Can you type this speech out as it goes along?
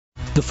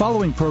The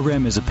following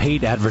program is a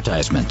paid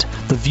advertisement.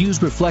 The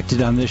views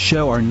reflected on this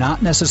show are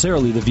not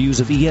necessarily the views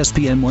of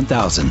ESPN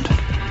 1000.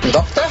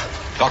 Doctor?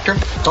 Doctor?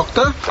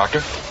 Doctor?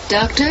 Doctor?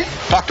 Doctor?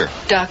 Doctor?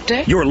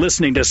 Doctor? You're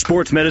listening to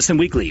Sports Medicine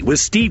Weekly with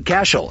Steve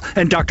Cashel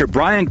and Dr.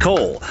 Brian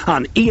Cole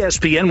on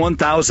ESPN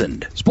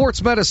 1000.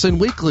 Sports Medicine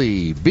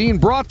Weekly being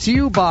brought to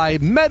you by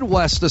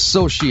Medwest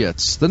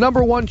Associates, the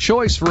number one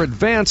choice for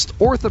advanced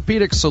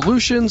orthopedic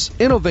solutions,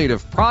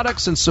 innovative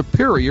products, and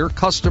superior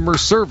customer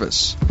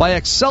service. By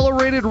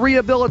Accelerated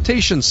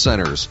Rehabilitation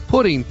Centers,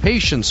 putting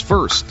patients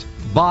first.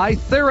 By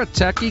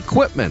Theratech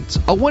Equipment,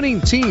 a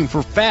winning team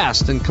for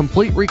fast and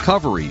complete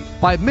recovery.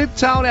 By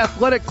Midtown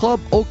Athletic Club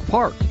Oak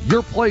Park,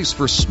 your place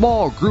for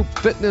small group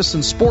fitness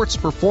and sports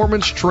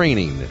performance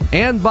training.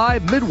 And by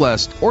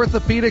Midwest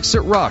Orthopedics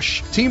at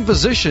Rush, team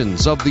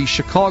physicians of the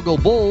Chicago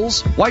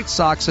Bulls, White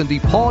Sox, and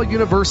DePaul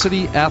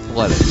University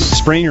Athletics.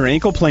 Sprain your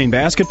ankle playing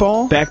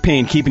basketball? Back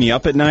pain keeping you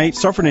up at night?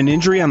 Suffered an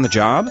injury on the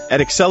job?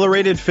 At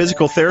Accelerated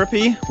Physical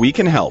Therapy, we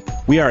can help.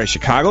 We are a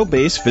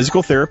Chicago-based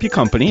physical therapy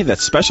company that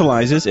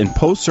specializes in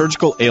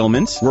post-surgical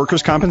ailments,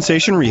 workers'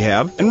 compensation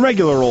rehab, and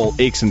regular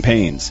old aches and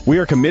pains. We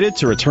are committed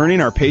to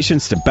returning our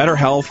patients to better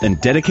health and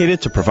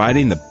dedicated to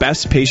providing the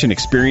best patient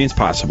experience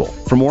possible.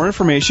 For more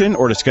information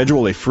or to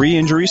schedule a free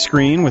injury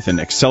screen with an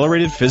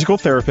Accelerated Physical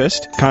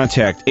Therapist,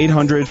 contact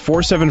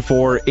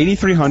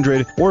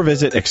 800-474-8300 or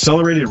visit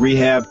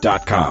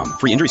acceleratedrehab.com.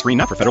 Free injury screen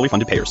not for federally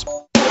funded payers.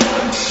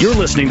 You're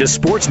listening to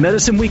Sports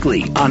Medicine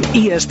Weekly on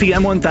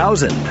ESPN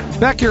 1000.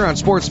 Back here on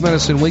Sports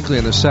Medicine Weekly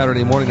on this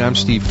Saturday morning, I'm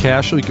Steve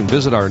Cashel. You can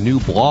visit our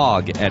new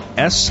blog at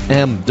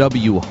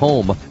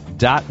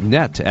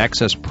smwhome.net to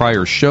access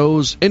prior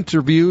shows,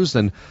 interviews,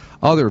 and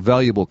other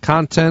valuable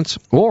content.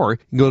 Or you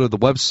can go to the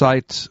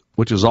website,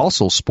 which is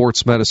also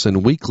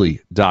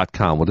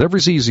sportsmedicineweekly.com.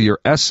 Whatever's easier,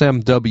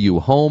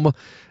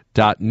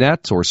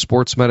 smwhome.net or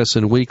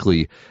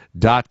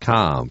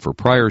sportsmedicineweekly.com for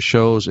prior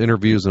shows,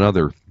 interviews, and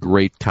other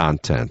great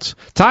content.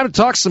 Time to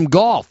talk some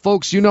golf.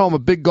 Folks, you know I'm a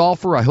big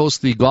golfer. I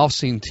host the Golf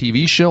Scene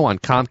TV show on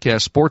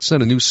Comcast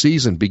Sportsnet, a new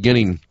season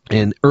beginning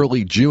in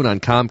early June on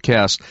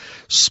Comcast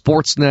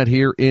Sportsnet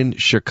here in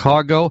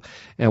Chicago.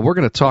 And we're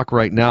going to talk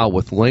right now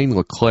with Lane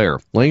LeClaire.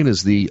 Lane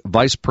is the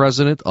Vice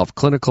President of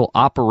Clinical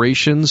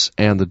Operations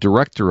and the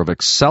Director of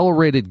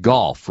Accelerated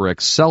Golf for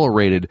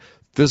Accelerated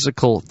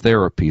Physical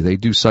Therapy. They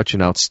do such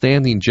an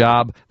outstanding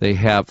job. They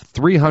have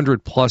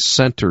 300-plus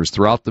centers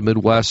throughout the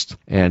Midwest,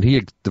 and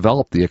he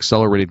developed the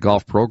Accelerated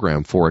Golf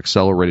program for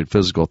Accelerated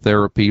Physical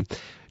Therapy.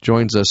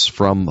 Joins us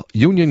from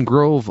Union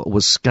Grove,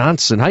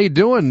 Wisconsin. How you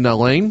doing,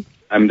 Lane?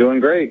 I'm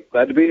doing great.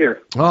 Glad to be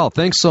here. Oh,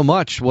 thanks so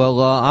much.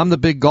 Well, I'm the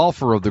big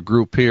golfer of the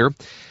group here,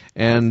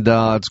 and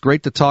it's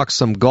great to talk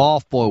some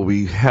golf. Boy,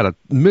 we had a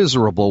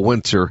miserable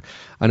winter.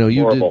 I know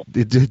you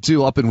did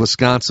too up in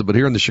Wisconsin, but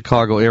here in the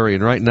Chicago area,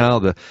 and right now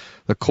the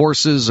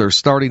courses are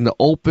starting to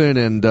open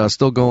and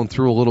still going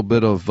through a little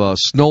bit of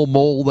snow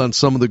mold on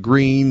some of the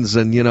greens,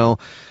 and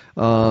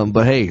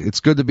but hey,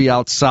 it's good to be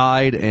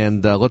outside,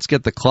 and let's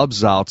get the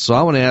clubs out. So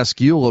I want to ask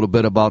you a little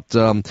bit about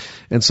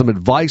and some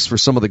advice for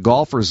some of the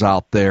golfers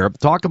out there.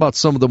 Talk about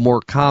some of the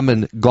more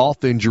common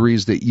golf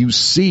injuries that you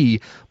see,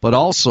 but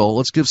also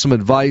let's give some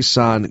advice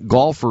on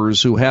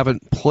golfers who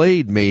haven't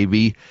played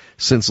maybe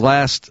since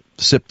last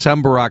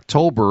September,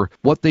 October,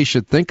 what they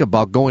should think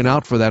about going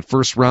out for that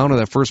first round or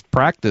that first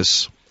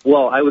practice.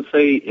 Well, I would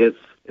say it's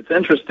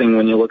interesting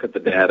when you look at the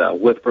data.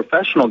 With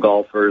professional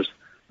golfers,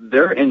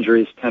 their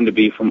injuries tend to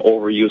be from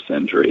overuse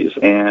injuries,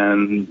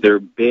 and their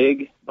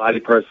big body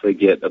parts that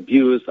get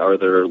abused are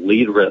their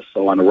lead wrists.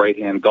 So on a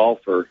right-hand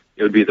golfer,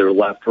 it would be their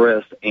left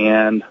wrist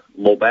and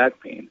low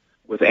back pain.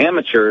 With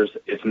amateurs,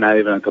 it's not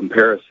even a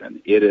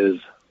comparison. It is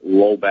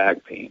low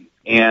back pain.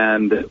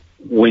 And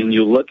when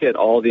you look at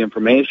all the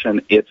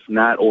information, it's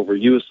not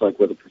overuse like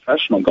with a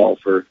professional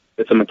golfer.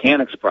 It's a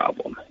mechanics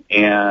problem.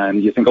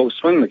 And you think,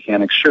 swing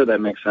mechanics, sure,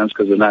 that makes sense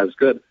because they're not as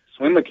good.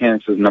 Swing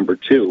mechanics is number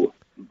 2.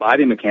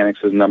 Body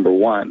mechanics is number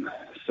 1.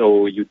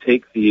 So you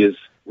take these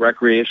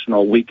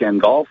recreational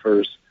weekend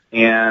golfers,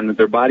 and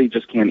their body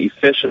just can't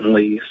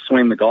efficiently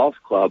swing the golf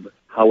club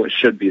how it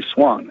should be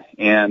swung.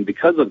 And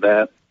because of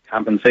that,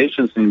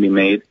 compensations need to be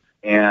made,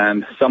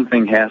 and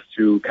something has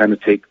to kind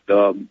of take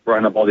the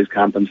brunt of all these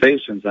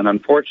compensations. And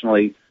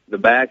unfortunately, the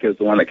back is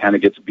the one that kind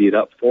of gets beat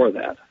up for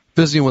that.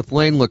 Visiting with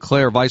Lane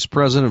LeClaire, Vice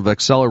President of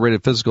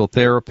Accelerated Physical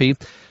Therapy,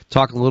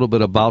 talking a little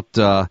bit about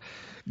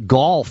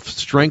golf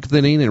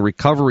strengthening and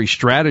recovery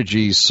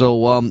strategies.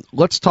 So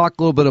let's talk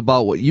a little bit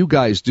about what you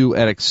guys do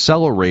at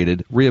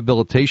Accelerated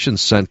Rehabilitation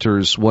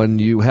Centers when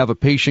you have a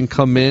patient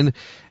come in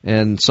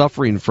and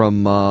suffering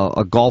from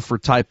a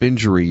golfer-type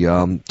injury.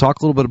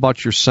 Talk a little bit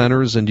about your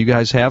centers, and do you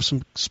guys have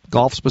some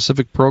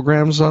golf-specific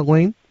programs,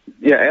 Lane?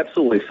 Yeah,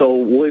 absolutely. So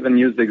we'll even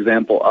use the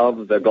example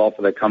of the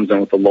golfer that comes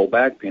in with the low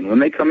back pain. When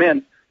they come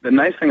in, the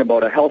nice thing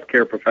about a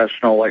healthcare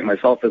professional like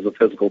myself as a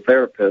physical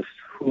therapist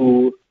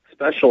who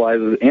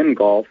specializes in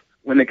golf,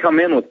 when they come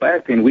in with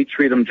back pain, we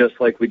treat them just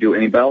like we do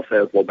anybody else that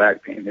has low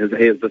back pain. Is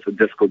this a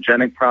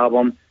discogenic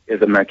problem?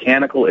 Is it a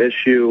mechanical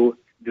issue?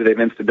 Do they have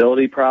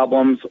instability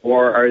problems?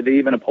 Or are they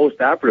even a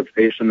post-operative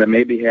patient that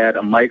maybe had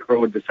a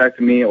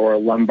microdiscectomy or a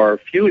lumbar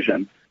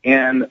fusion?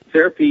 And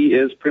therapy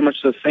is pretty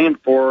much the same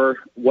for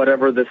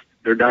whatever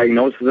their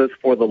diagnosis is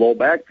for the low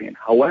back pain.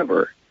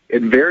 However,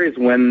 it varies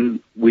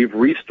when we've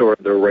restored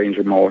their range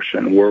of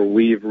motion, where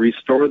we've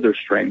restored their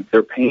strength.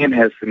 Their pain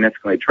has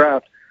significantly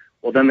dropped.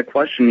 Well, then the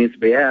question needs to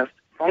be asked,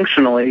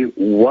 functionally,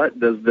 what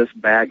does this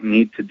back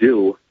need to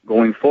do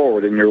going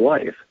forward in your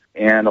life?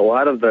 And a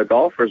lot of the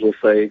golfers will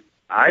say,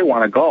 I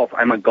want to golf.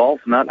 I'm a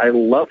golf nut. I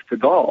love to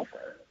golf.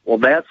 Well,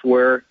 that's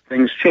where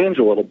things change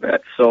a little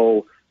bit.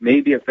 So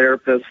maybe a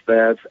therapist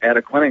that's at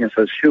a clinic and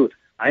says, shoot,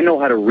 I know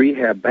how to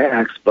rehab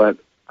backs, but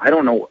I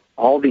don't know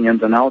all the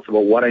ins and outs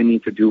about what I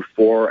need to do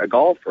for a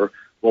golfer.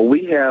 Well,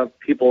 we have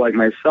people like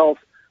myself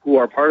who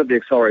are part of the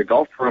Accelerated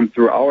Golf Program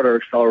throughout our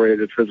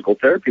accelerated physical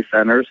therapy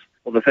centers.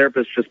 Well, the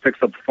therapist just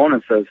picks up the phone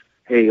and says,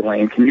 hey,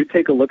 Lane, can you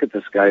take a look at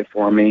this guy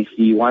for me?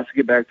 He wants to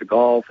get back to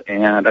golf,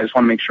 and I just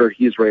want to make sure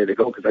he's ready to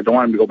go because I don't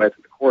want him to go back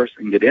to the course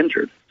and get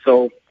injured.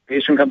 So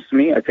patient comes to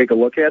me, I take a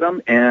look at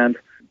him, and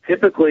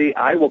typically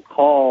I will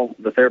call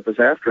the therapist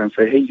after and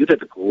say, hey, you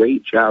did a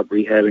great job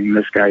rehabbing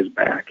this guy's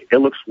back. It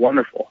looks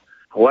wonderful.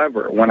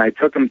 However, when I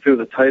took him through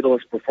the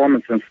Titleist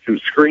Performance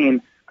Institute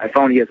screen, I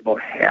found he has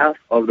about half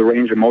of the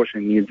range of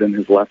motion he needs in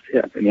his left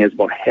hip, and he has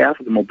about half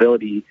of the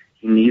mobility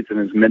he needs in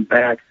his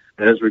mid-back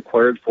that is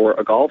required for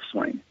a golf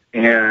swing.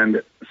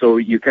 And so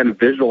you can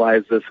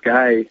visualize this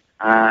guy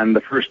on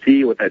the first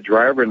tee with that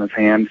driver in his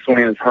hand,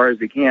 swinging as hard as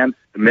he can.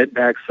 The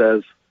mid-back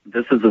says,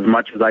 this is as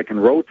much as I can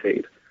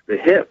rotate. The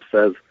hip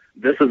says,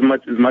 this is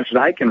as much as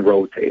I can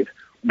rotate.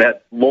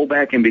 That low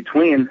back in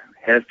between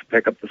has to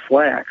pick up the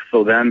slack.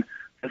 So then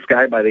this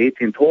guy by the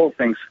 18th hole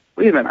thinks,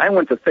 wait a minute, I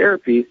went to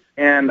therapy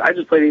and I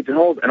just played 18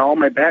 holes and all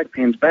my back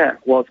pain's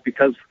back. Well, it's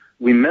because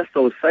we miss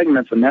those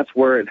segments, and that's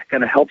where it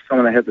kind of helps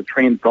someone that has a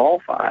trained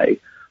golf eye,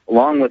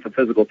 along with a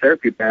physical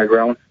therapy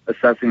background,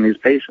 assessing these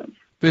patients.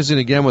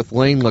 Visiting again with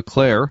Lane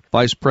LeClaire,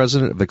 Vice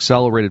President of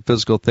Accelerated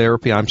Physical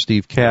Therapy. I'm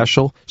Steve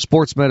Cashel.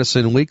 Sports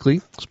Medicine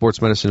Weekly,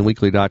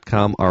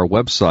 sportsmedicineweekly.com, our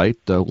website.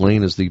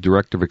 Lane is the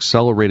Director of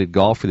Accelerated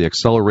Golf for the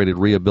Accelerated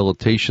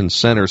Rehabilitation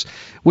Centers.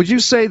 Would you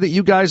say that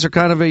you guys are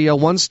kind of a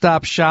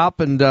one-stop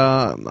shop? And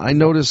I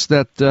noticed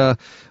that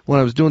when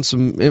I was doing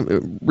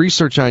some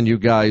research on you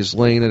guys,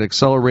 Lane, at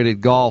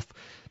Accelerated Golf,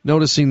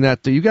 noticing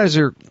that you guys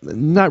are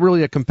not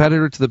really a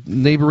competitor to the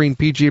neighboring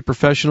PGA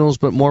professionals,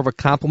 but more of a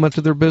complement to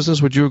their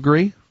business. Would you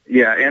agree?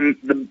 Yeah, and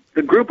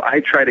the group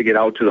I try to get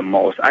out to the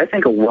most, I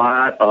think a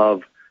lot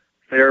of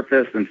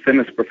therapists and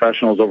fitness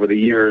professionals over the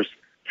years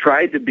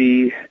tried to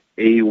be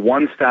a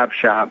one-stop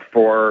shop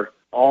for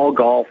all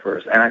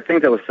golfers, and I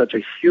think that was such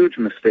a huge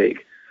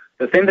mistake.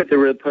 The thing that they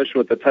really pushed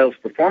with the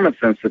Titleist Performance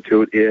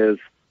Institute is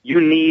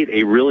you need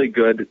a really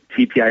good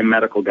TPI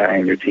medical guy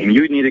on your team.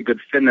 You need a good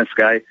fitness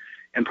guy.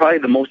 And probably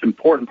the most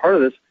important part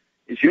of this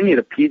is you need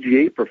a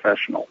PGA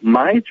professional.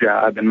 My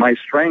job and my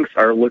strengths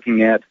are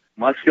looking at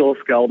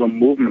musculoskeletal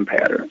movement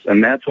patterns,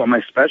 and that's what my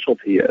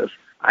specialty is.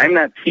 I'm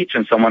not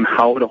teaching someone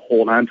how to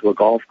hold on to a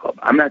golf club.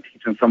 I'm not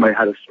teaching somebody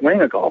how to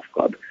swing a golf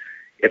club.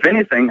 If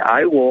anything,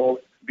 I will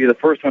be the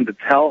first one to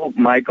tell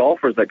my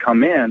golfers that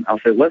come in, I'll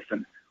say,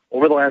 listen,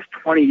 over the last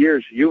 20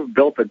 years, you've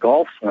built a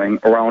golf swing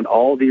around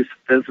all these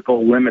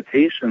physical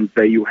limitations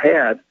that you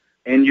had,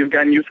 and you've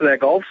gotten used to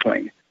that golf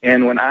swing.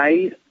 And when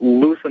I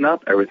loosen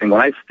up everything,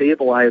 when I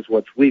stabilize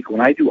what's weak, when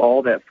I do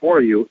all that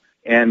for you,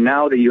 and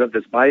now that you have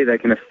this body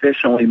that can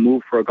efficiently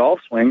move for a golf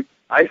swing,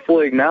 I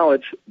fully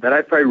acknowledge that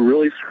I probably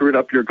really screwed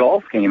up your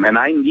golf game, and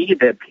I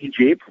need that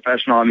PGA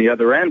professional on the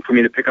other end for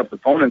me to pick up the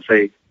phone and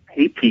say,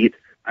 hey, Pete,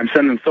 I'm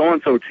sending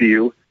so-and-so to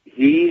you.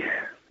 He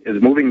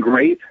is moving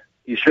great.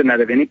 He should not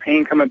have any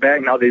pain coming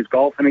back now that he's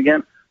golfing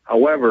again.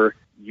 However,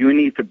 you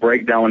need to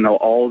break down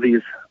all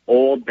these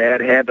old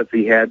bad habits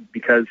he had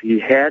because he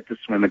had to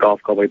swing the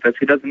golf club like this.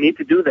 He doesn't need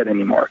to do that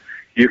anymore.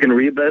 You can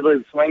rehabilitate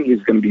his swing.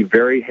 He's going to be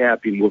very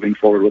happy moving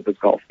forward with his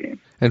golf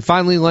game. And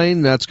finally,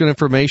 Lane, that's good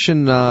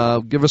information.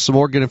 Give us some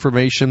more good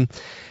information.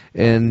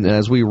 And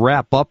as we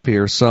wrap up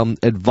here, some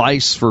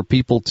advice for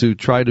people to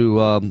try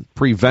to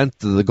prevent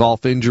the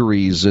golf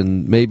injuries,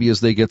 and maybe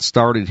as they get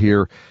started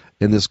here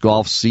in this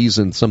golf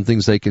season, some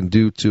things they can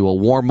do to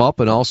warm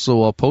up and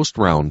also a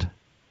post-round.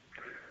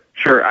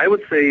 Sure. I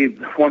would say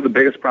one of the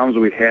biggest problems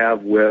we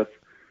have with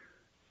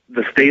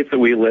the states that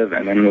we live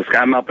in, and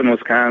I'm up in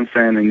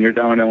Wisconsin and you're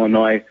down in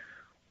Illinois,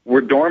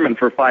 we're dormant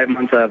for 5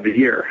 months out of the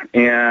year.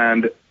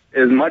 And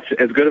as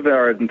good as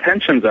our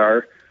intentions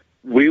are,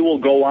 we will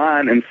go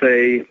on and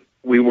say,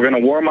 we're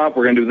going to warm up,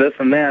 we're going to do this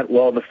and that.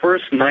 Well, the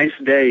first nice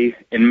day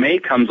in May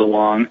comes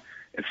along,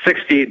 it's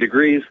 68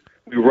 degrees,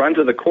 we run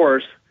to the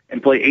course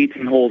and play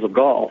 18 holes of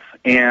golf.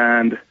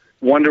 And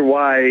wonder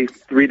why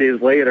 3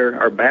 days later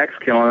our back's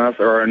killing us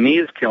or our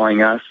knees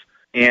killing us.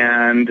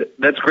 And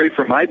that's great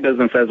for my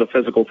business as a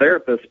physical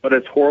therapist, but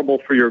it's horrible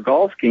for your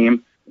golf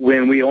game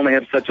when we only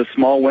have such a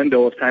small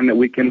window of time that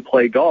we can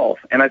play golf.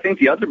 And I think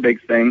the other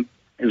big thing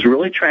is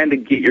really trying to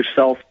get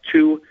yourself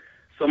to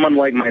someone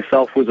like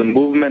myself who's a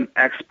movement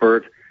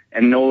expert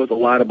and knows a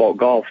lot about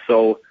golf.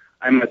 So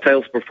I'm a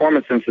Titleist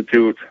Performance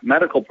Institute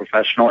medical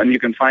professional, and you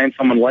can find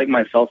someone like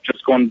myself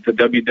just going to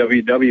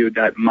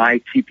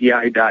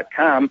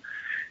www.mytpi.com.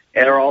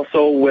 And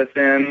also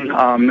within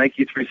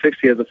Nike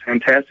 360 has a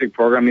fantastic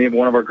program. Even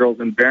one of our girls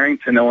in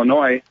Barrington,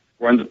 Illinois,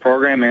 runs a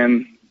program,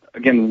 and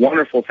again,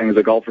 wonderful things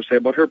the golfers say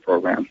about her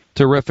program.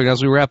 Terrific.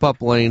 As we wrap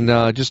up, Lane,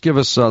 just give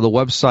us the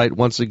website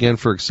once again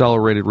for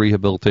Accelerated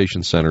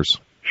Rehabilitation Centers.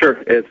 Sure.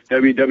 It's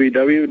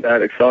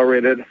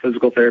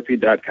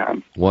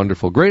www.acceleratedphysicaltherapy.com.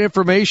 Wonderful. Great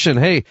information.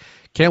 Hey,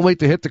 can't wait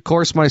to hit the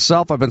course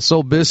myself. I've been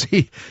so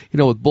busy,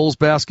 with Bulls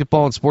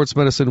basketball and Sports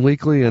Medicine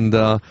Weekly and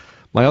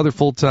my other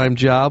full-time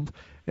job,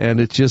 and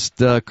it's just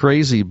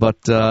crazy. But,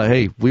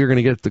 hey, we're going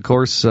to get the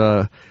course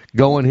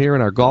going here,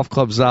 and our golf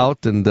club's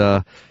out, and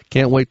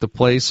can't wait to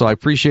play. So I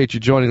appreciate you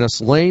joining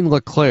us. Lane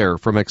LeClaire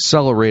from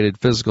Accelerated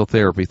Physical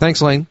Therapy.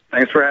 Thanks, Lane.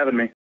 Thanks for having me.